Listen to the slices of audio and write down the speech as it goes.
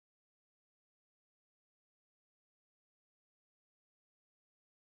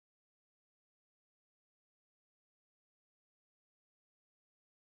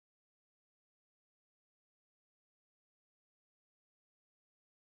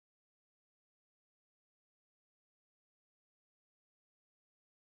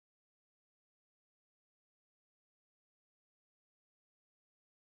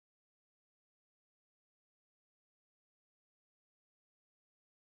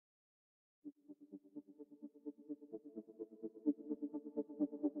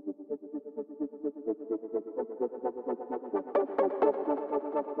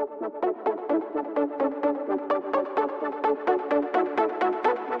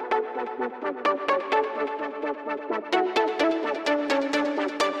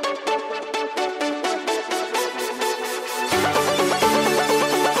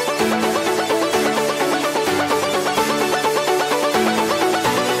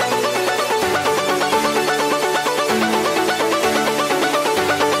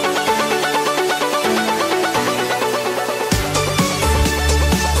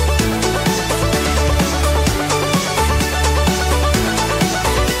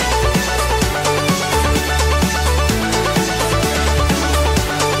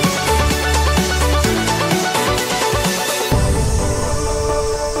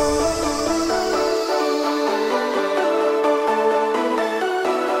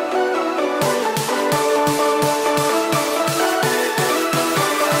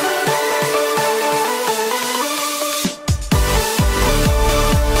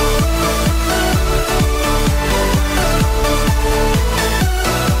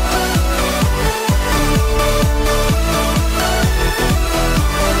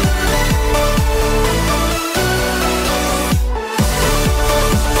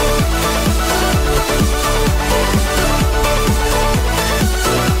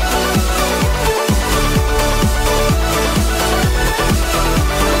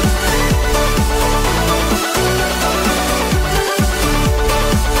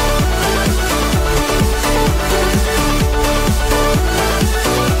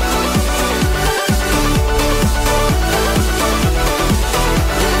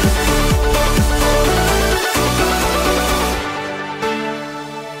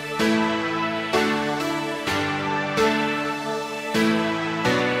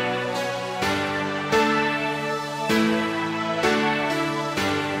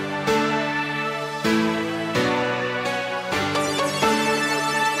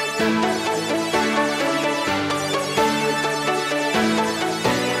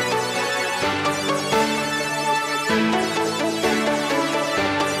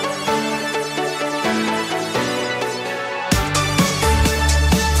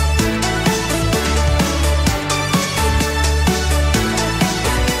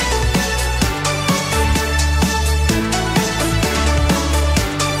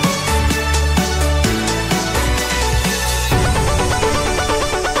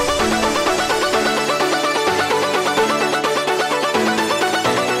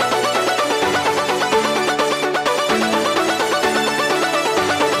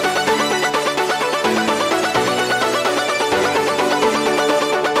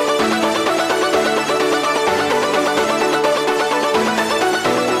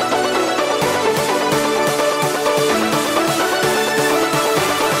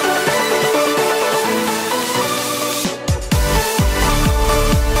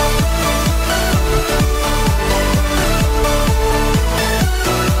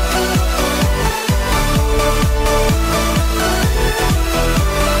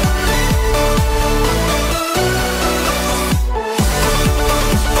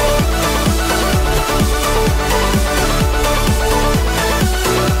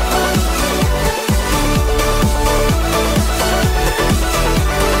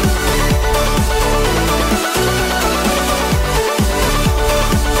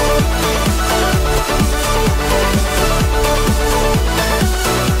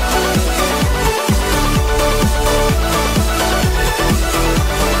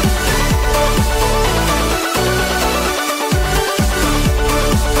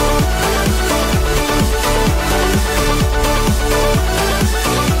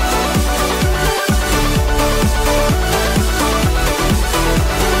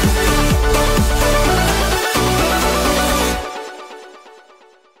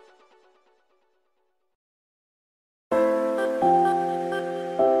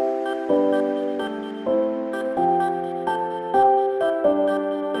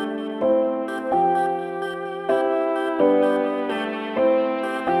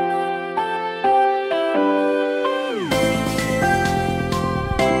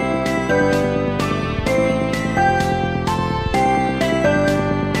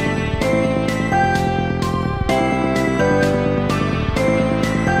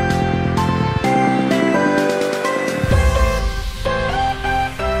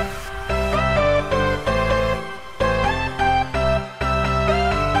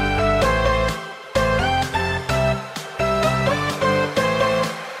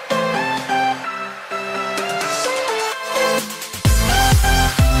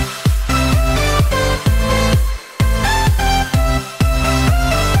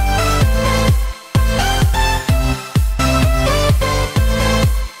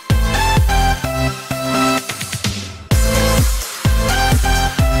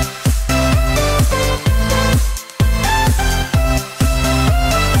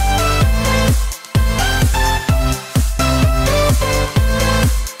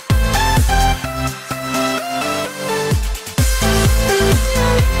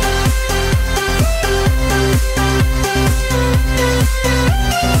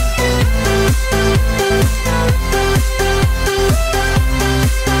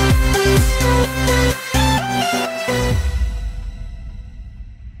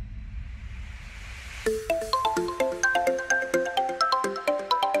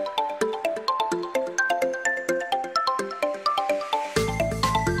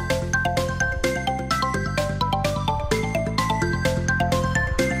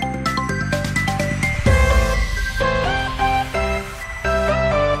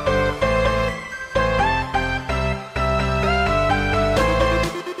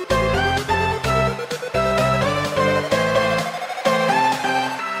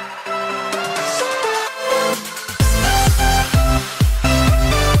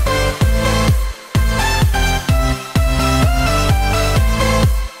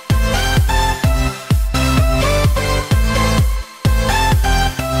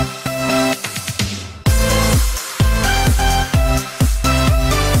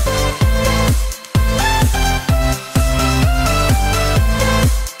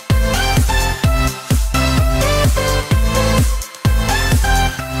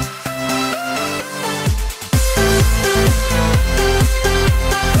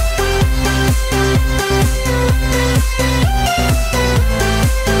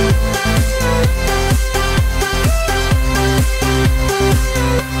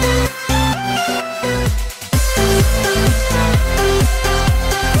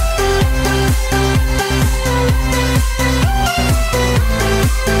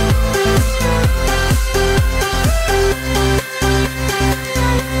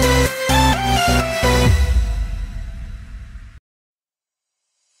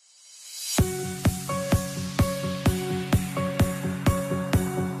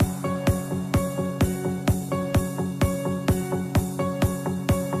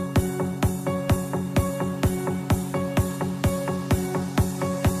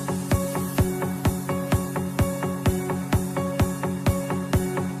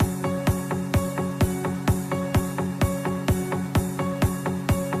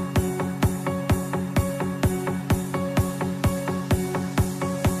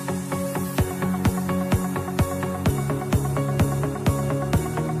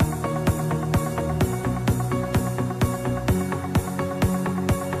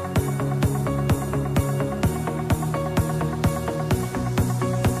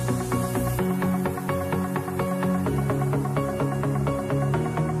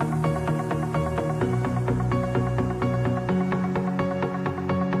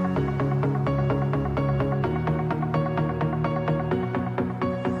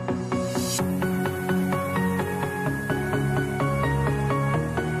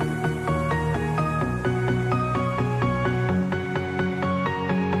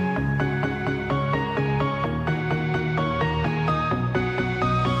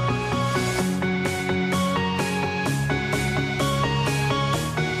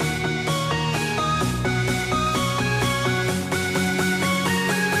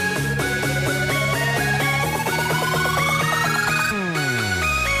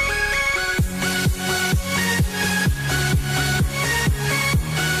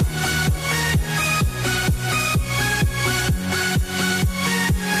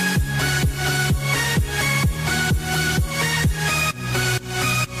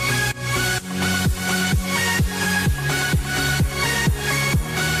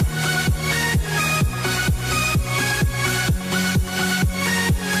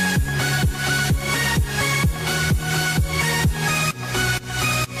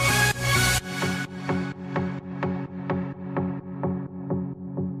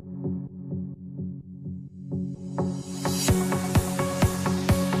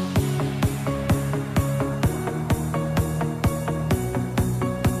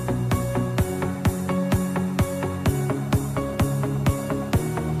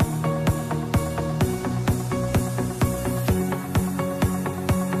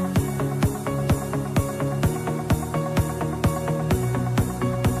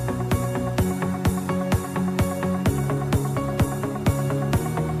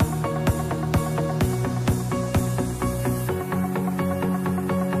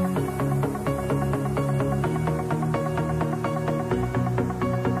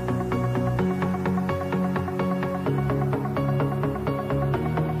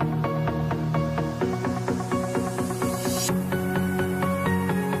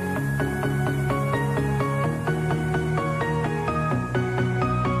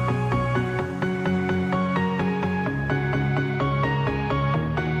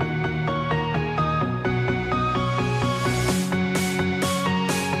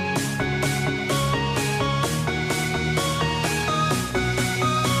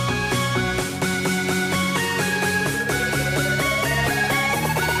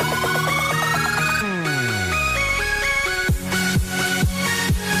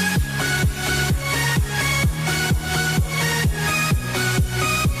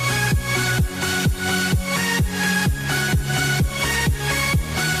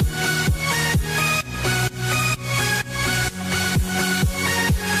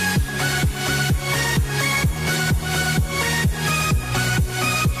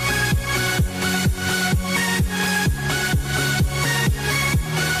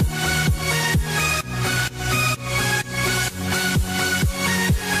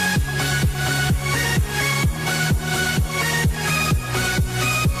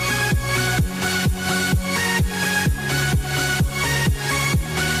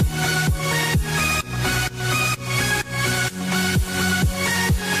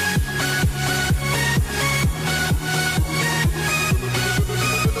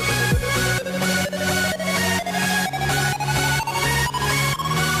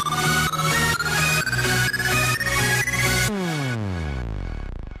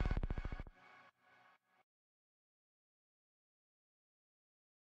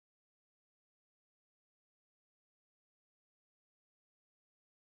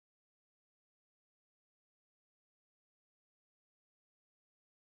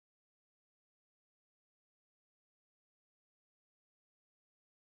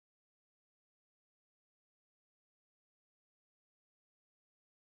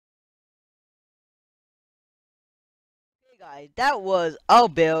Guys, that was our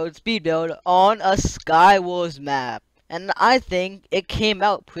speed build on a Skywars map. And I think it came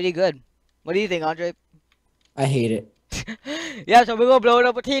out pretty good. What do you think, Andre? I hate it. Yeah, so we're gonna blow it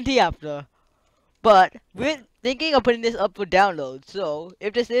up with TNT after. But we're thinking of putting this up for download. So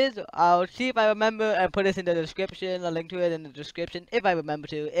if this is, I'll see if I remember and put this in the description, a link to it in the description if I remember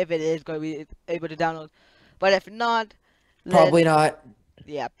to, if it is gonna be able to download. But if not, Probably then not.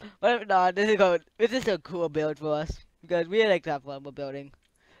 yeah. But if not, this is a cool build for us. Because we like to have fun with building.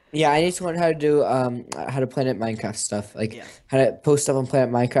 Yeah, I need to learn how to do how to Planet Minecraft stuff. Like Yeah. how to post stuff on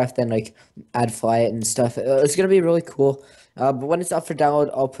Planet Minecraft and like add fly it and stuff. It's gonna be really cool. But when it's up for download,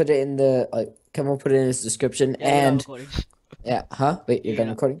 I'll put it in the Come on, put it in his description. Yeah, you're not And recording. yeah, huh? Wait, you're done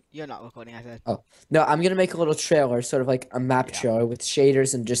recording? You're not recording, I said. Oh no, I'm gonna make a little trailer, sort of like a map trailer with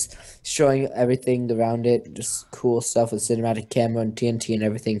shaders and just showing everything around it, just cool stuff with cinematic camera and TNT and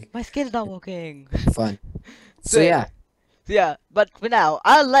everything. My skin's not working. Fun. So yeah. So yeah, but for now,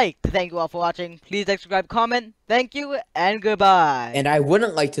 I'd like to thank you all for watching. Please like, subscribe, comment. Thank you, and goodbye. And I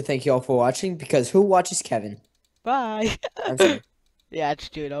wouldn't like to thank you all for watching because who watches Kevin? Bye. I'm sorry. Yeah, it's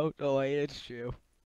true, don't worry, it's true.